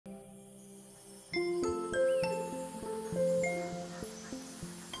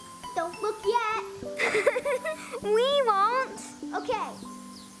Okay.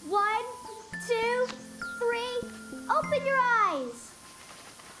 1, 2, 3. Open your eyes.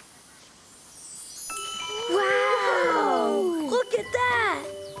 Wow! Look at that!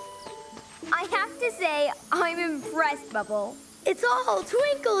 I have to say, I'm impressed, Bubble. It's all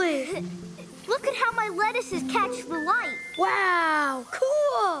twinkly. Look at how my lettuces catch the light. Wow,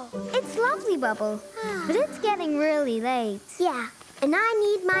 cool! It's lovely, Bubble, but it's getting really late. Yeah, and I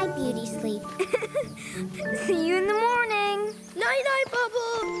need my beauty sleep. See you in the morning. Night-night,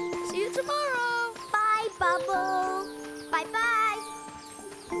 Bubble. See you tomorrow. Bye, Bubble. Bye-bye.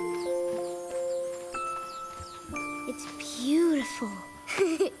 It's beautiful.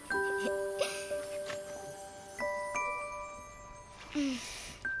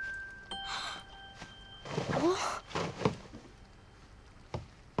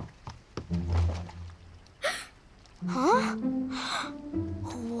 Huh?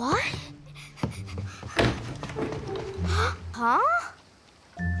 What? Huh?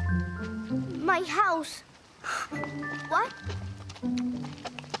 My house. What?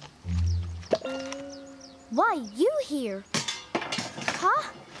 Why you here? Huh?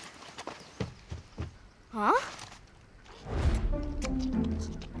 Huh?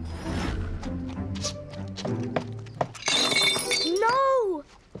 No!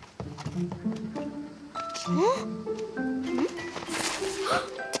 Huh?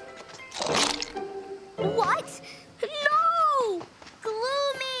 What? No!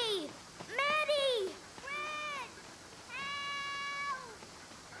 Gloomy! Maddy! Red! Help!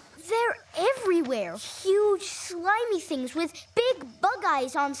 They're everywhere. Huge, slimy things with big bug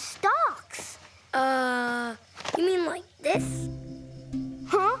eyes on stalks. You mean like this?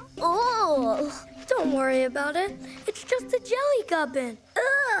 Huh? Oh! Don't worry about it. It's just a jelly gubbin.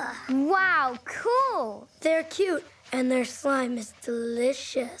 Ugh! Wow, cool. They're cute, and their slime is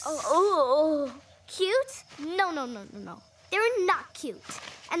delicious. Oh, cute? No. They're not cute.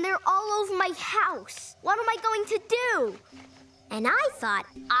 And they're all over my house. What am I going to do? And I thought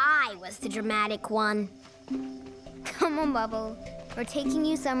I was the dramatic one. Come on, Bubble. We're taking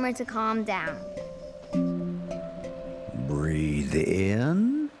you somewhere to calm down. Breathe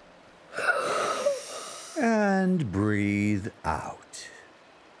in. And breathe out.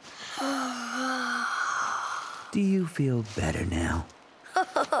 Do you feel better now?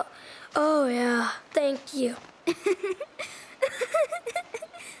 Oh, yeah. Thank you.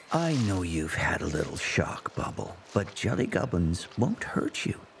 I know you've had a little shock, Bubble, but jelly gubbins won't hurt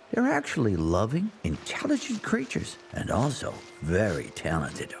you. They're actually loving, intelligent creatures and also very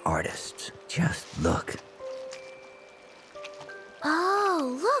talented artists. Just look.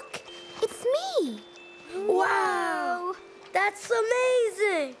 Oh, look. It's me. Wow! That's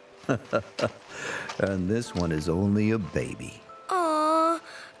amazing! And this one is only a baby. Aw,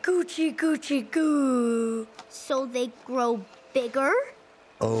 Gucci Gucci Goo. So they grow bigger?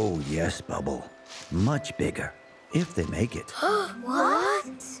 Oh, yes, Bubble. Much bigger, if they make it.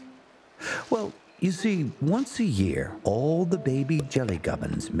 What? Well, you see, once a year, all the baby jelly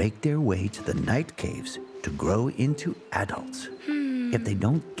gubbins make their way to the night caves to grow into adults. If they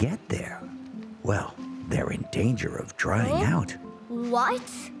don't get there, well, they're in danger of drying out. What?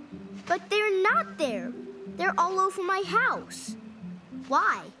 But they're not there. They're all over my house.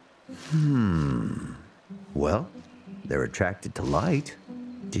 Why? Well, they're attracted to light.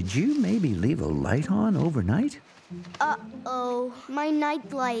 Did you maybe leave a light on overnight? Uh-oh, my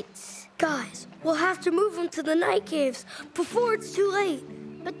night lights. Guys, we'll have to move them to the night caves before it's too late.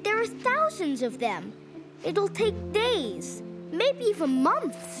 But there are thousands of them. It'll take days, maybe even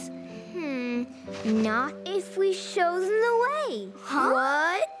months. Not if we show them the way. Huh?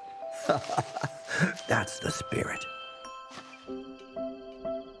 What? That's the spirit.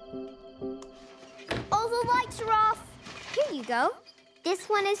 All the lights are off. Here you go. This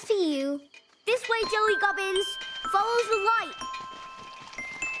one is for you. This way, jelly gubbins. Follow the light.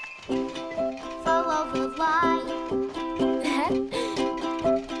 Follow the light.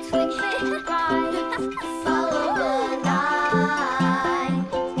 Twinkling bright. Follow the light.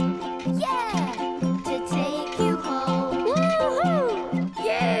 Yeah! To take you home. Woohoo!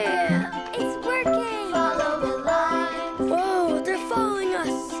 Yeah! It's working. Follow the light. Whoa, they're following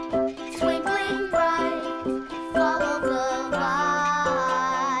us. Twinkling bright. Follow the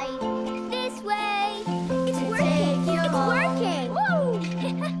light. This way. It's working. It's working.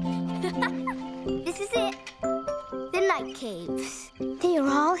 This is it. The night caves. They are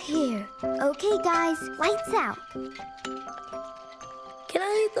all here. Okay, guys, lights out. Can I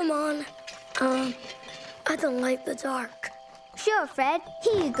leave them on? I don't like the dark. Sure, Fred.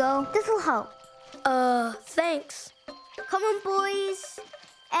 Here you go. This'll help. Thanks. Come on, boys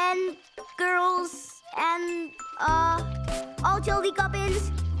and girls And, all jelly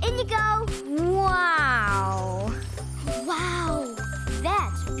gubbins, in you go. Wow. Wow,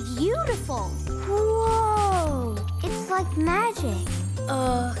 that's beautiful. Whoa. It's like magic.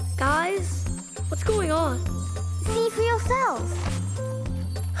 Guys, what's going on? See for yourselves.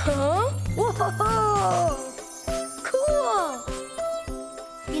 Huh? Whoa! Cool!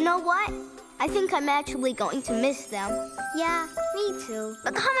 You know what? I think I'm actually going to miss them. Yeah, me too.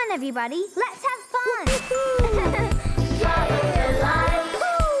 But come on, everybody. Let's have fun. Follow the light.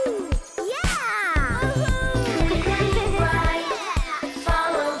 Yeah!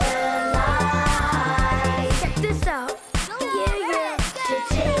 Follow the light. Check this out. Yeah. To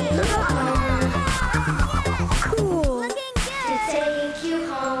take you home. Cool. Looking To good. take you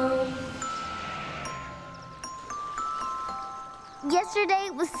home. Yesterday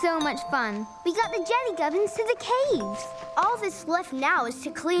was so much fun. We got the jelly gubbins to the caves. All that's left now is to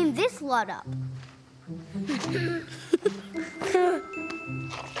clean this lot up.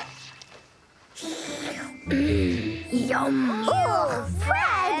 Yum. Oh,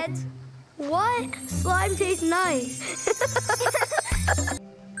 Fred! What? Slime tastes nice.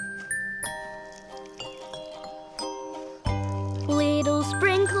 Little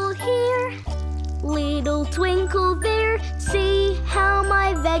sprinkle here, little twinkle there. See how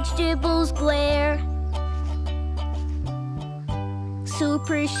my vegetables glare.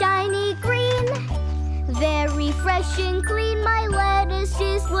 Super shiny green, very fresh and clean. My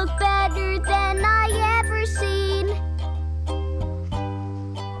lettuces look better than I ever seen.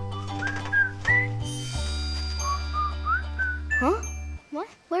 Huh? What?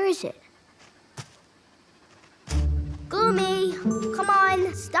 Where is it? Gloomy, come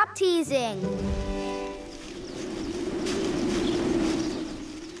on, stop teasing.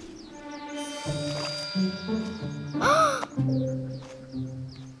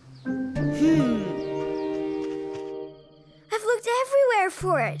 I've looked everywhere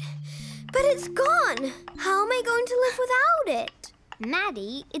for it, but it's gone. How am I going to live without it?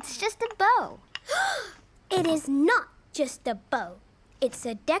 Maddy, it's just a bow. It is not just a bow. It's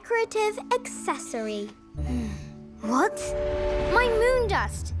a decorative accessory. What? My moon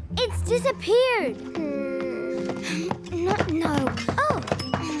dust. It's disappeared. No. Oh.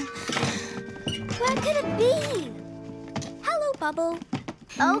 Where could it be? Hello, Bubble.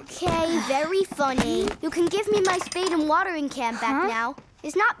 Okay, very funny. You can give me my spade and watering can back now.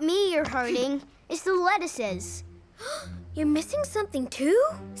 It's not me you're hurting. It's the lettuces. You're missing something too?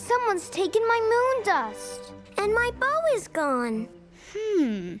 Someone's taken my moon dust. And my bow is gone.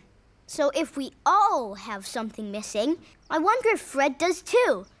 So if we all have something missing, I wonder if Fred does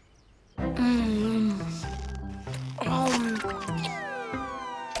too.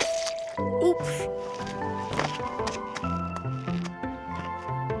 Oops.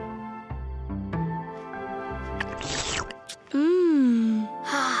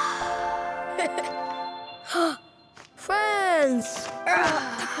 Friends.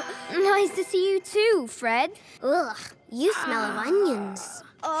 Nice to see you too, Fred. Ugh, you smell of onions.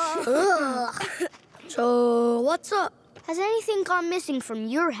 Ugh. So, what's up? Has anything gone missing from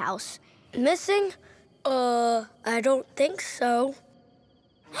your house? Missing? I don't think so.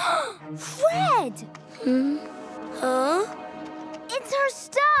 Fred! Huh? It's our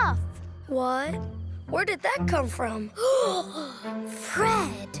stuff! What? Where did that come from?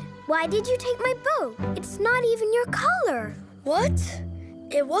 Fred, why did you take my bow? It's not even your color. What?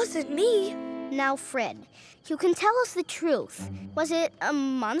 It wasn't me. Now, Fred, you can tell us the truth. Was it a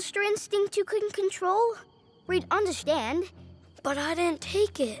monster instinct you couldn't control? We'd understand. But I didn't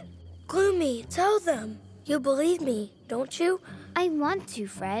take it. Gloomy, tell them. You believe me, don't you? I want to,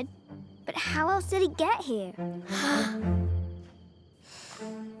 Fred. But how else did it get here?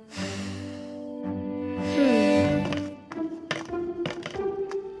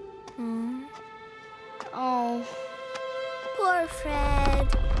 Oh. Poor Fred.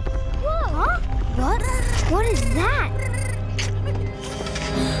 Whoa! Huh? What? What is that?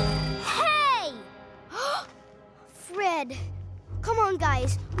 Hey! Fred, come on,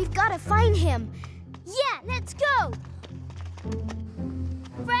 guys. We've got to find him. Yeah, let's go.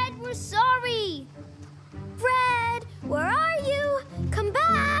 Fred, we're sorry. Fred, where are you? Come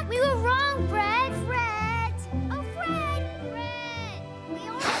back. We were wrong, Fred. Fred. Oh, Fred. Fred. We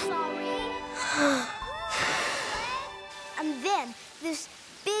are sorry. And then this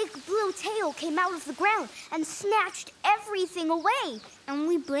big blue tail came out of the ground and snatched everything away. And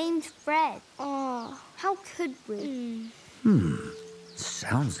we blamed Fred. Oh, How could we?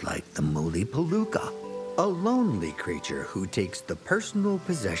 Sounds like the Mooley Palooka. A lonely creature who takes the personal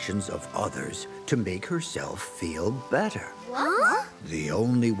possessions of others to make herself feel better. Huh? The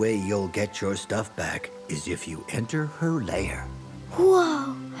only way you'll get your stuff back is if you enter her lair.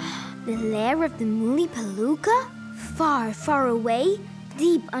 Whoa! The lair of the Mulipalooka? Far, far away?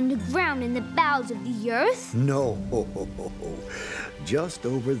 Deep underground in the bowels of the earth? No, just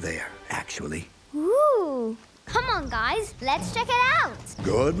over there, actually. Ooh! Come on, guys. Let's check it out.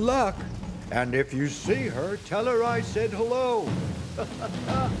 Good luck. And if you see her, tell her I said hello.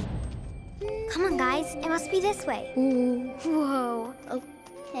 Come on, guys. It must be this way. Whoa.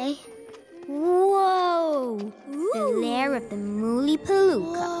 Okay. Whoa! The lair of the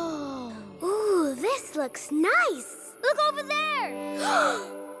Mulipalooka. Whoa. Ooh, this looks nice. Look over there!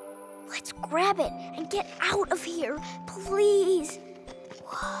 Let's grab it and get out of here, please.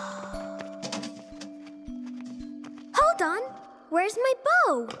 Whoa. Hold on. Where's my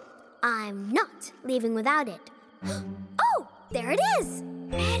bow? I'm not leaving without it. Oh, there it is.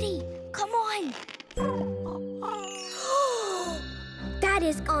 Maddy, come on. That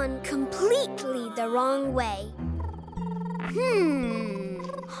is gone completely the wrong way.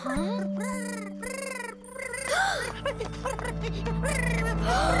 Huh?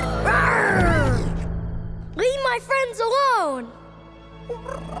 Leave my friends alone!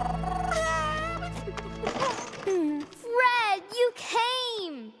 Fred, you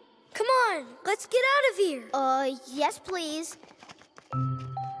came! Come on, let's get out of here. Yes, please.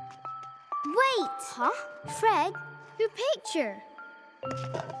 Wait! Huh? Fred, your picture.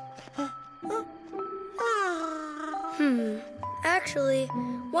 Actually,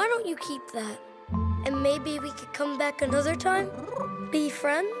 why don't you keep that? And maybe we could come back another time? Be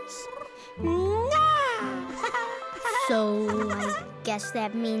friends? So, I guess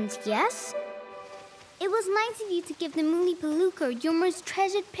that means yes? It was nice of you to give the Mulipalooka your most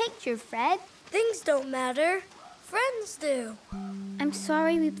treasured picture, Fred. Things don't matter. Friends do. I'm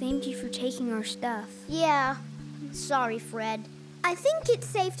sorry we blamed you for taking our stuff. Yeah, sorry, Fred. I think it's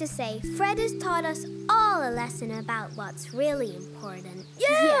safe to say Fred has taught us all a lesson about what's really important.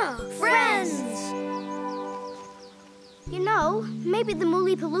 Yeah, friends! You know, maybe the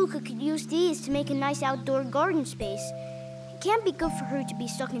Mulipalooka could use these to make a nice outdoor garden space. It can't be good for her to be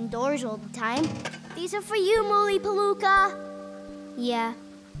stuck indoors all the time. These are for you, Mulipalooka. Yeah,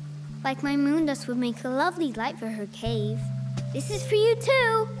 like my moon dust would make a lovely light for her cave. This is for you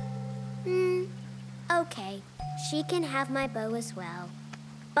too. Okay, she can have my bow as well.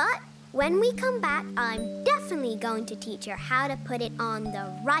 But when we come back, I'm definitely going to teach her how to put it on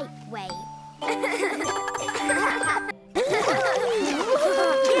the right way. Look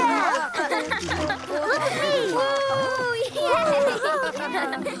at me!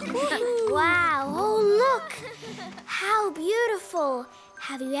 Wow, oh look! How beautiful!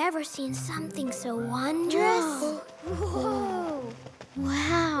 Have you ever seen something so wondrous? Whoa.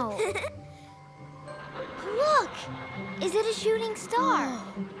 Wow. Look! Is it a shooting star?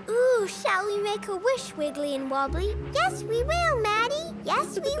 Ooh, shall we make a wish, Wiggly and Wobbly? Yes, we will, Maddy.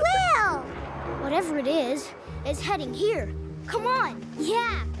 Yes, we will. Whatever it is, it's heading here. Come on.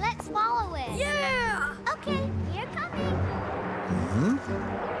 Yeah, let's follow it. Yeah. Okay, we're coming.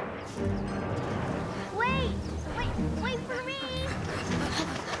 Wait for me.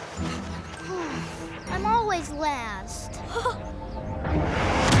 I'm always last.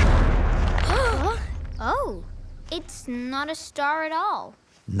 Oh, it's not a star at all.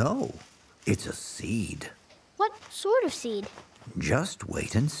 No, it's a seed. What sort of seed? Just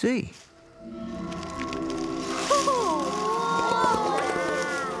wait and see.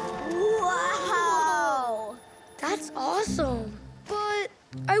 Wow! That's awesome. But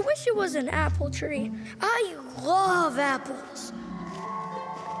I wish it was an apple tree. I love apples.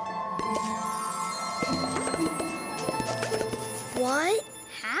 What?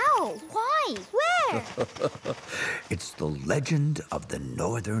 How? Why? Where? It's the legend of the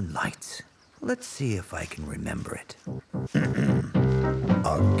Northern Lights. Let's see if I can remember it.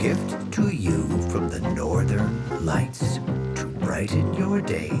 A gift to you from the Northern Lights to brighten your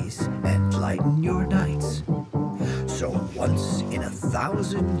days and lighten your nights. So once in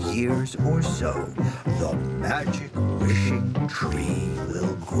 1,000 years or so, the magic wishing tree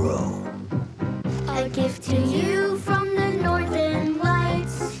will grow. A gift to you from the Northern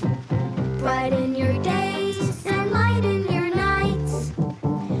Lights. Brighten your days and lighten your nights.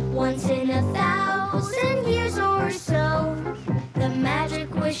 Once in 1,000 years or so, the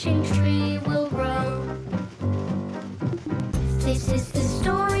magic wishing tree will grow. This is the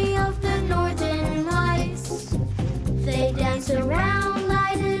story of the Northern Lights. They dance around,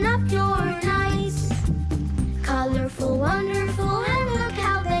 lighten up your nights. Colorful, wonderful, and look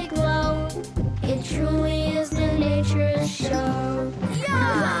how they glow. It truly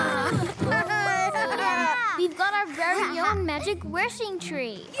very own magic wishing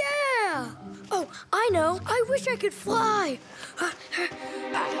tree. Yeah! Oh, I know. I wish I could fly.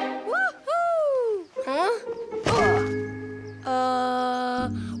 Woohoo! Huh?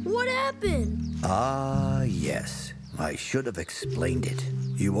 What happened? Ah, yes. I should have explained it.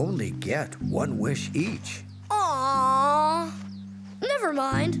 You only get one wish each. Aww. Never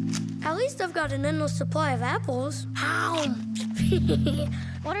mind. At least I've got an endless supply of apples.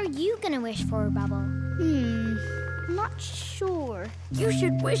 What are you gonna wish for, Bubble? Not sure. You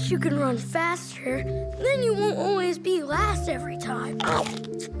should wish you could run faster. Then you won't always be last every time.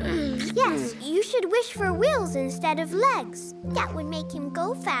 Yes, you should wish for wheels instead of legs. That would make him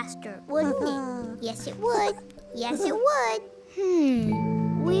go faster, wouldn't it? Yes, it would. Yes, it would.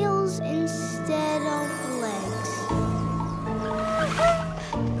 Wheels instead of legs.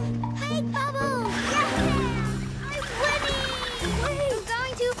 Hey, Bubble! Yes! I'm winning! Wait, you're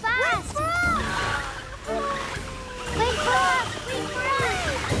going too fast. Wait for us! Wait for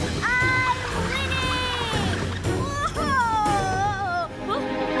us! I'm winning! Whoa!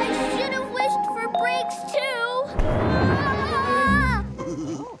 I should have wished for brakes too!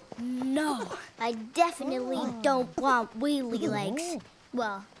 No, I definitely don't want wheelie legs.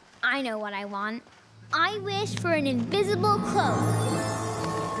 Well, I know what I want. I wish for an invisible cloak.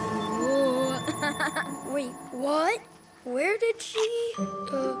 Wait, what? Where did she?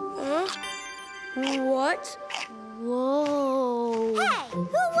 What? Whoa. Hey, who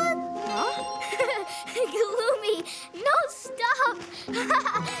was... Huh? Gloomy, no, stop.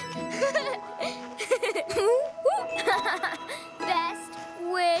 Best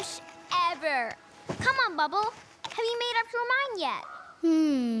wish ever. Come on, Bubble. Have you made up your mind yet?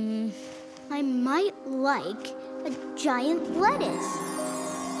 I might like a giant lettuce.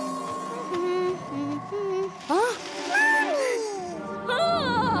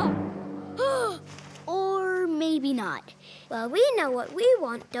 Or maybe not. Well, we know what we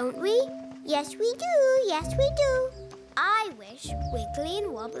want, don't we? Yes, we do. Yes, we do. I wish Wiggly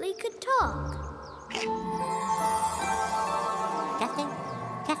and Wobbly could talk.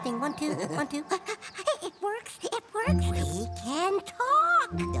 Testing, 1, 2, 1, 2. It works. We can talk.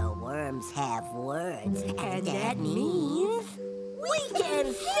 The worms have words, and that means we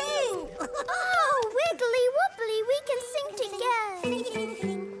can sing. Oh, Wiggly Wobbly, we can sing together.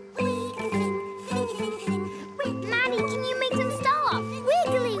 Maddy, can you make them stop?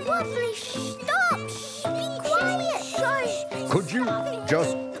 Wiggly Wobbly, stop! Shh, be quiet. Shush. Could you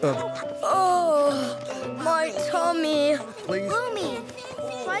just, Oh, my tummy. please? Gloomy,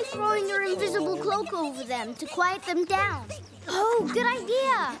 try throwing your invisible cloak over them to quiet them down. Oh, good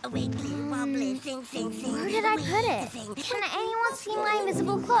idea. Wiggly, wobbly, sing, sing, sing. Where did I put it? Can anyone see my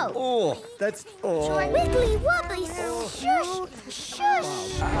invisible cloak? Oh, that's... Oh. Wiggly Wobbly, shush,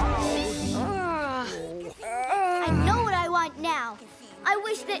 shush. I know what I want now. I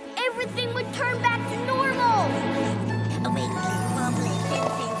wish that everything would turn back to normal. Wiggly, wobbly, sing,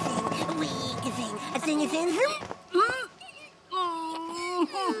 sing, sing. We can sing. Sing, sing, sing.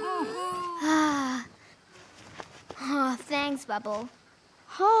 Oh, thanks, Bubble.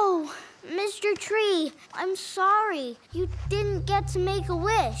 Oh, Mr. Tree, I'm sorry. You didn't get to make a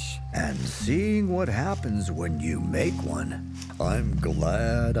wish. And seeing what happens when you make one, I'm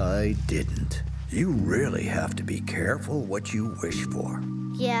glad I didn't. You really have to be careful what you wish for.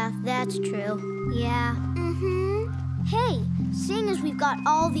 Yeah, that's true. Yeah. Hey, seeing as we've got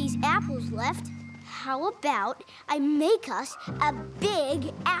all these apples left, how about I make us a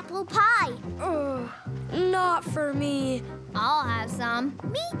big apple pie? Not for me. I'll have some.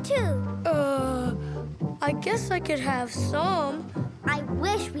 Me too. I guess I could have some. I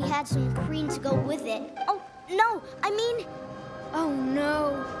wish we had some cream to go with it. Oh, no, I mean... Oh,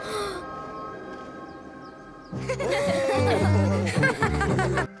 no.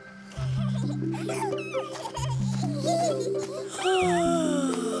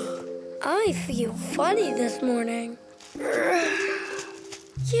 I feel funny this morning.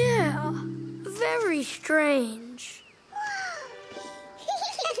 Yeah, very strange.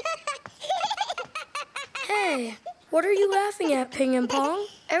 Hey, what are you laughing at, Ping and Pong?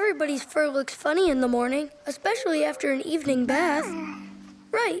 Everybody's fur looks funny in the morning, especially after an evening bath.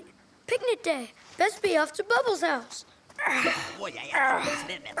 Right, picnic day. Best be off to Bubbles' house.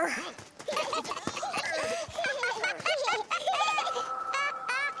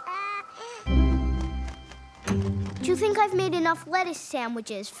 Do you think I've made enough lettuce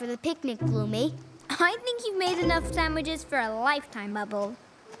sandwiches for the picnic, Gloomy? I think you've made enough sandwiches for a lifetime, Bubble.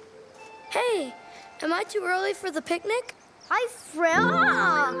 Hey, am I too early for the picnic?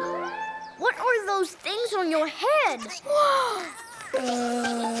 What are those things on your head?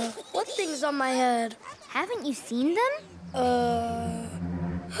 What thing's on my head? Haven't you seen them?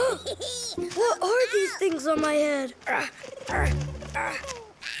 What are these things on my head?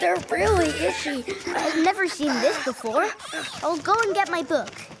 They're really itchy. I've never seen this before. I'll go and get my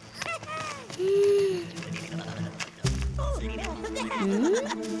book.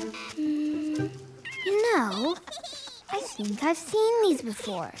 You know, I think I've seen these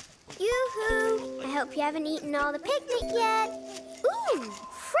before. Yoo-hoo! I hope you haven't eaten all the picnic yet. Ooh,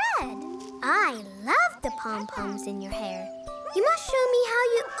 Fred! I love the pom-poms in your hair. You must show me how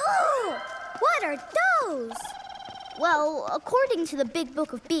you... Ooh! What are those? Well, according to the Big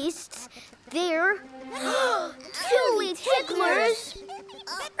Book of Beasts, they're... Tulip ticklers!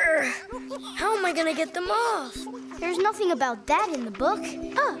 How am I gonna get them off? There's nothing about that in the book.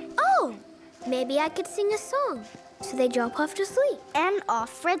 Oh! Maybe I could sing a song so they drop off to sleep. And off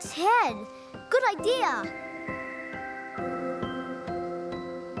Fred's head. Good idea.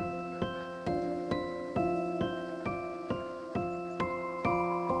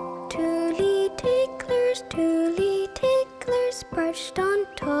 Tooly ticklers, perched on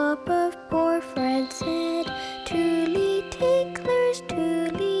top of poor Fred's head. Tooly ticklers,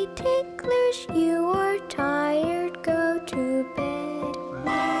 you are tired, go to bed.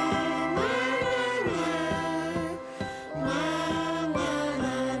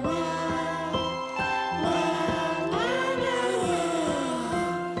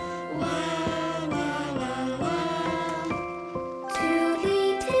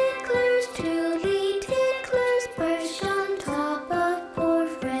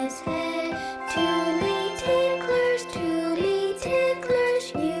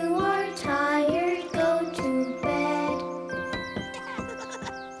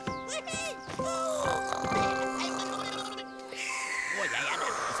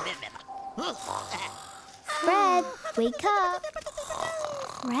 Fred, wake up.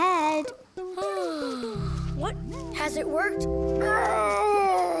 Fred. What? Has it worked?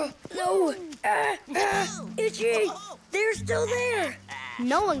 No. Itchy. They're still there.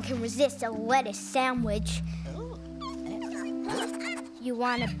 No one can resist a lettuce sandwich. You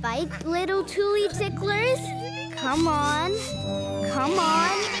want to bite, little Tully ticklers? Come on. Come on.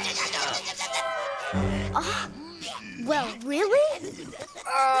 Well, really?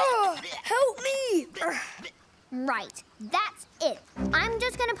 Help me. Right. That's it. I'm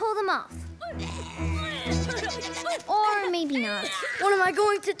just going to pull them off. Or maybe not. What am I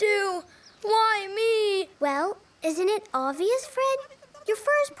going to do? Why me? Well, isn't it obvious, Fred? Your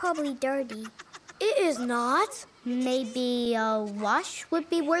fur is probably dirty. It is not. Maybe a wash would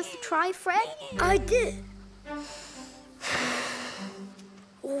be worth a try, Fred? I did.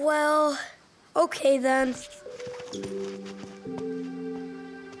 Well, okay then.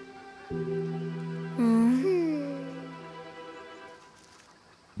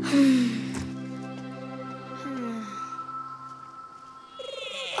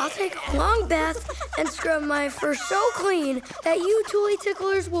 I'll take a long bath and scrub my fur so clean that you Tully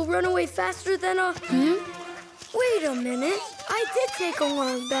ticklers will run away faster than a... Wait a minute. I did take a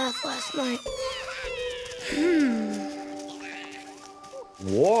long bath last night.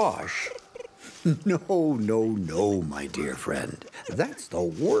 Wash? No, my dear friend. That's the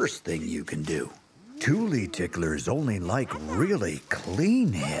worst thing you can do. Tully ticklers only like really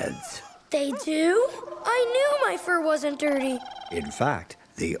clean heads. They do? I knew my fur wasn't dirty. In fact,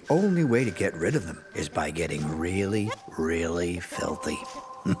 the only way to get rid of them is by getting really, really filthy.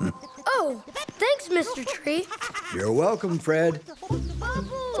 Oh, thanks, Mr. Tree. You're welcome, Fred.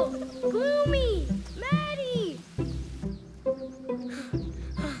 Lovable, Gloomy, Maddy.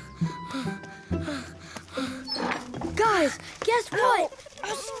 Guys, guess what?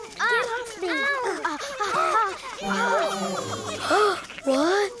 Get off me.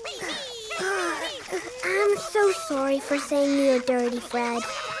 What? I'm so sorry for saying you're dirty, Fred.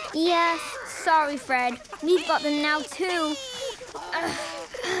 Yes, sorry, Fred. We've got them now, too.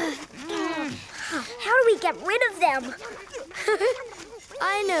 How do we get rid of them?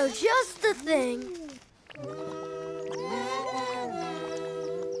 I know just the thing.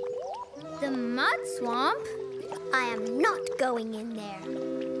 The mud swamp? I am not going in there.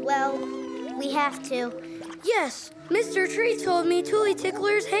 Well, we have to. Yes, Mr. Tree told me Tully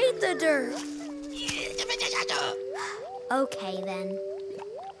ticklers hate the dirt. Okay, then.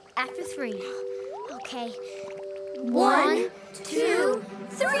 After 3. Okay. 1, 2,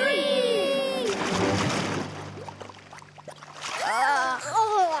 3!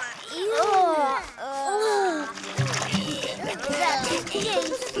 That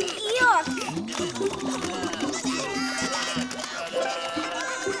stinks. Yuck.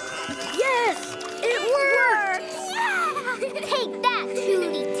 Yes, it worked! Take that,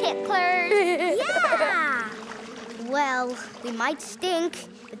 Tully ticklers. Yeah. Well, we might stink,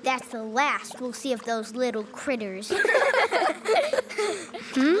 but that's the last we'll see of those little critters. What?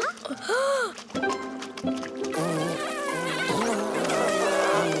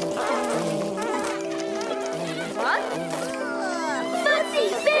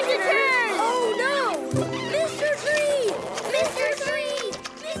 Footsie, visitors! Oh no! Mr. Tree! Mr. Tree!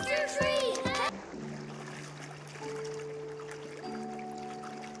 Mr. Tree!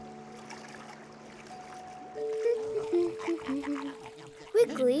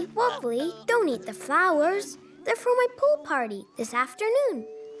 Wiggly, wobbly, don't eat the flowers. They're for my pool party this afternoon.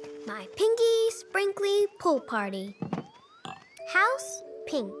 My pinky, sprinkly pool party. House,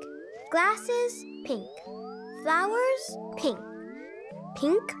 pink. Glasses, pink. Flowers, pink.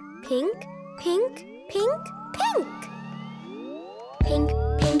 Pink, pink, pink, pink, pink. Pink,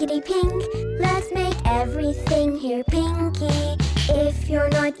 pinkety pink, let's make everything here pinky. If you're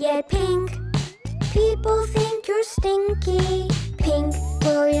not yet pink, people think you're stinky. Pink,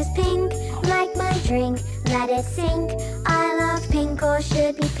 glorious pink, like my drink, let it sink. I love pink or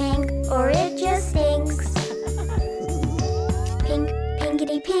should be pink, or it just stinks. Pink,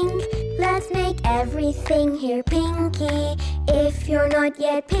 pinkety pink, let's make everything here pinky. If you're not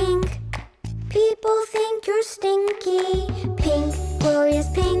yet pink, people think you're stinky. Pink, glorious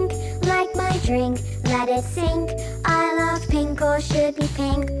pink, like my drink, let it sink. I love pink or should be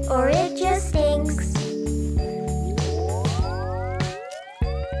pink, or it just stinks.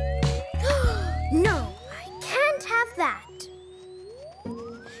 No, I can't have that.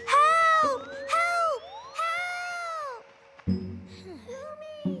 Help! Help! Help!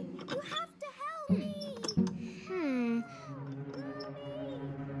 Gloomy, you have to help me.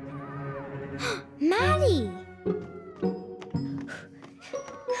 Maddy!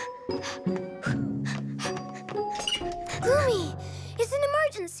 Gloomy, it's an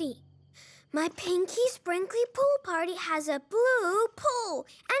emergency. My pinky sprinkly pool party has a blue pool,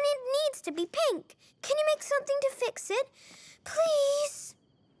 and it needs to be pink. Can you make something to fix it? Please?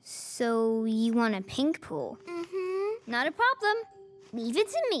 So you want a pink pool? Mm-hmm. Not a problem. Leave it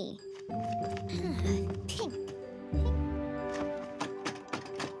to me. Pink.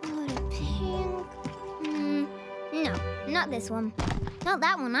 What a pink. No, not this one. Not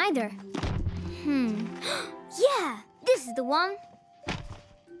that one either. Yeah, this is the one.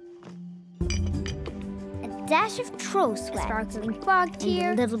 A dash of troll sweat, sparkling fog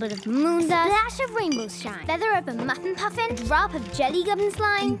tear, a little bit of moon dust, splash of rainbow shine, feather of a muffin puffin, drop of jelly gum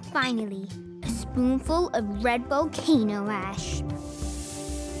slime, and finally, a spoonful of red volcano ash.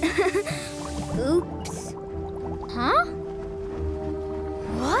 Oops. Huh?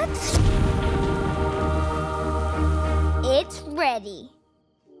 What? It's ready.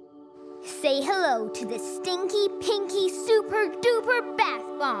 Say hello to the stinky, pinky, super duper bath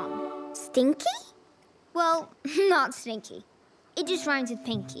bomb. Stinky? Well, not stinky. It just rhymes with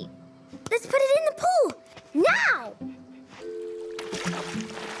pinky. Let's put it in the pool. Now!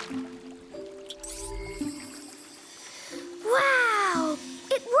 Wow!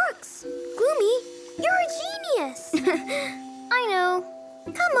 It works! Gloomy, you're a genius! I know.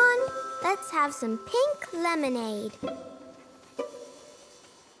 Come on, let's have some pink lemonade.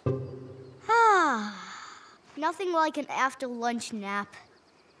 Ah, nothing like an after-lunch nap.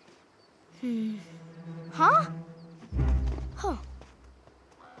 Huh? Huh.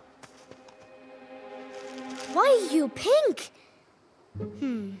 Why are you pink?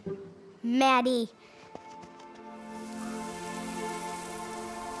 Maddy.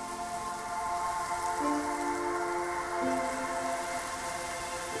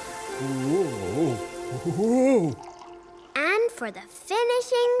 And for the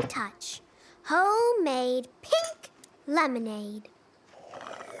finishing touch, homemade pink lemonade.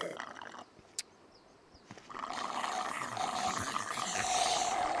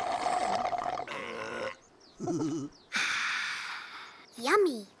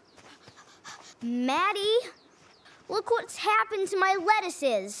 Yummy. Maddy, look what's happened to my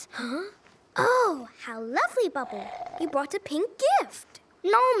lettuces. Huh? Oh, how lovely, Bubble. You brought a pink gift.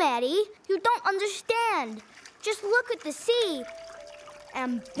 No, Maddy, you don't understand. Just look at the sea.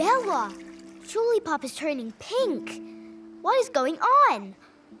 And Bella, Tulipop is turning pink. What is going on?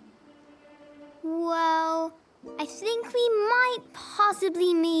 Well, I think we might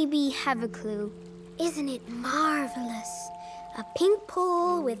possibly maybe have a clue. Isn't it marvelous? A pink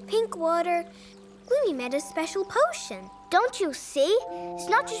pool with pink water. Gloomy made a special potion. Don't you see? It's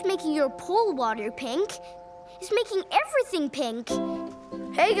not just making your pool water pink. It's making everything pink.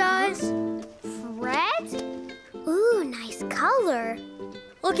 Hey, guys. Fred? Ooh, nice color.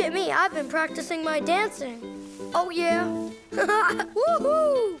 Look at me. I've been practicing my dancing. Oh, yeah.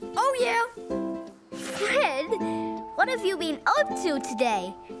 Woohoo! Oh, yeah. Fred, what have you been up to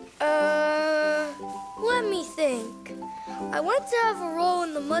today? Let me think. I went to have a roll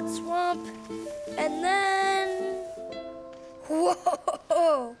in the mud swamp, and then...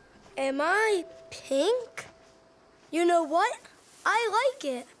 Whoa! Am I pink? You know what? I like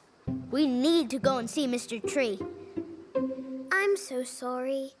it. We need to go and see Mr. Tree. I'm so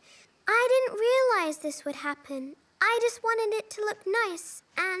sorry. I didn't realize this would happen. I just wanted it to look nice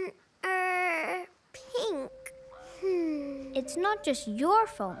and, pink. It's not just your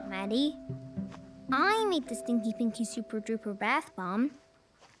fault, Maddy. I made the Stinky Pinky Super Duper Bath Bomb,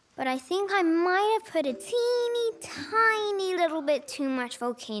 but I think I might have put a teeny tiny little bit too much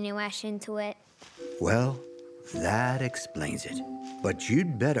volcano ash into it. Well, that explains it. But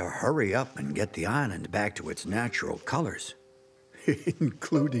you'd better hurry up and get the island back to its natural colors.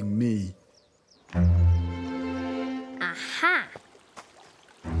 Including me. Aha!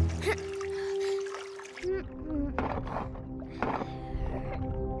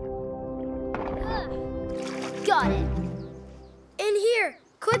 Got it. In here,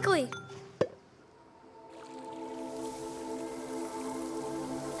 quickly.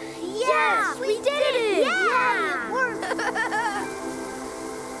 Yes, we did it! Yeah! It worked.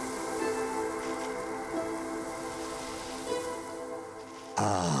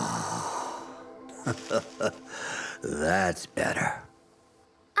 That's better.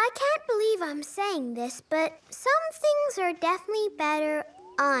 I can't believe I'm saying this, but some things are definitely better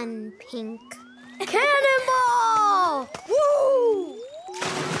un-pink. Cannonball! Woo!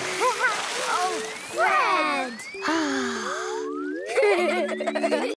 Oh, Fred!